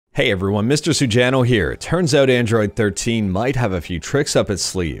Hey everyone, Mr. Sujano here. Turns out Android 13 might have a few tricks up its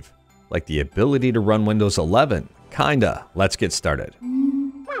sleeve, like the ability to run Windows 11. Kinda. Let's get started.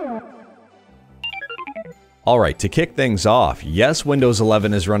 Alright, to kick things off, yes, Windows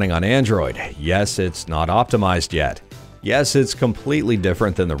 11 is running on Android. Yes, it's not optimized yet. Yes, it's completely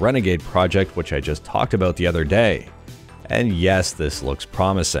different than the Renegade project, which I just talked about the other day. And yes, this looks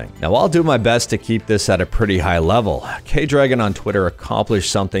promising. Now, I'll do my best to keep this at a pretty high level. Kdragon on Twitter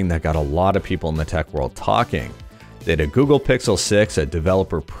accomplished something that got a lot of people in the tech world talking. They had a Google Pixel 6, a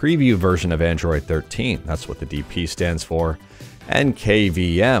developer preview version of Android 13, that's what the DP stands for, and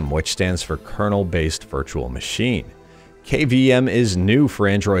KVM, which stands for Kernel-Based Virtual Machine. KVM is new for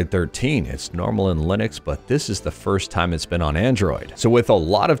Android 13. It's normal in Linux, but this is the first time it's been on Android. So with a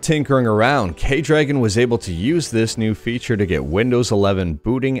lot of tinkering around, Kdragon was able to use this new feature to get Windows 11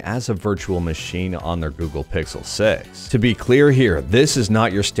 booting as a virtual machine on their Google Pixel 6. To be clear here, this is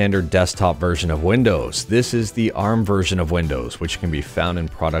not your standard desktop version of Windows. This is the ARM version of Windows, which can be found in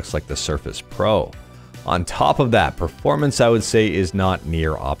products like the Surface Pro. On top of that, performance I would say is not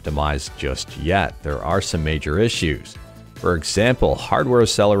near optimized just yet. There are some major issues. For example, hardware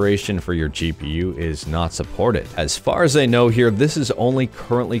acceleration for your GPU is not supported. As far as I know here, this is only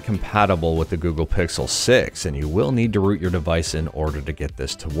currently compatible with the Google Pixel 6, and you will need to root your device in order to get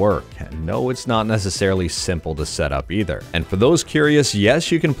this to work. And no, it's not necessarily simple to set up either. And for those curious,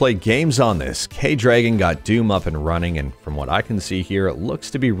 yes, you can play games on this. Kdragon got Doom up and running, and from what I can see here, it looks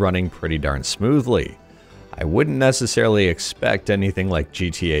to be running pretty darn smoothly. I wouldn't necessarily expect anything like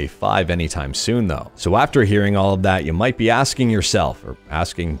GTA 5 anytime soon though. So after hearing all of that, you might be asking yourself, or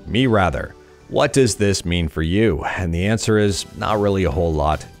asking me rather, what does this mean for you? And the answer is not really a whole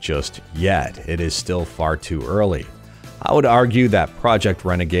lot just yet. It is still far too early. I would argue that Project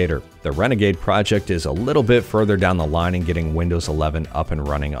Renegade, or the Renegade project, is a little bit further down the line in getting Windows 11 up and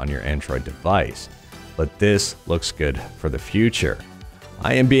running on your Android device. But this looks good for the future.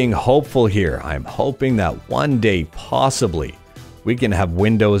 I am being hopeful here. I'm hoping that one day, possibly, we can have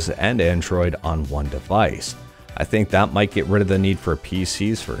Windows and Android on one device. I think that might get rid of the need for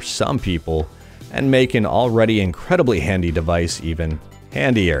PCs for some people and make an already incredibly handy device even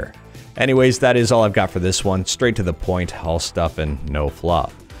handier. Anyways, that is all I've got for this one. Straight to the point, all stuff and no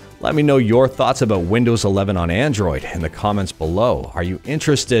fluff. Let me know your thoughts about Windows 11 on Android in the comments below. Are you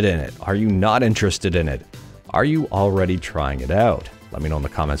interested in it? Are you not interested in it? Are you already trying it out? Let me know in the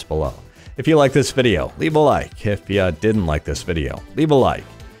comments below. If you like this video, leave a like. If you didn't like this video, leave a like.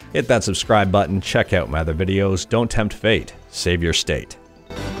 Hit that subscribe button, check out my other videos. Don't tempt fate, save your state.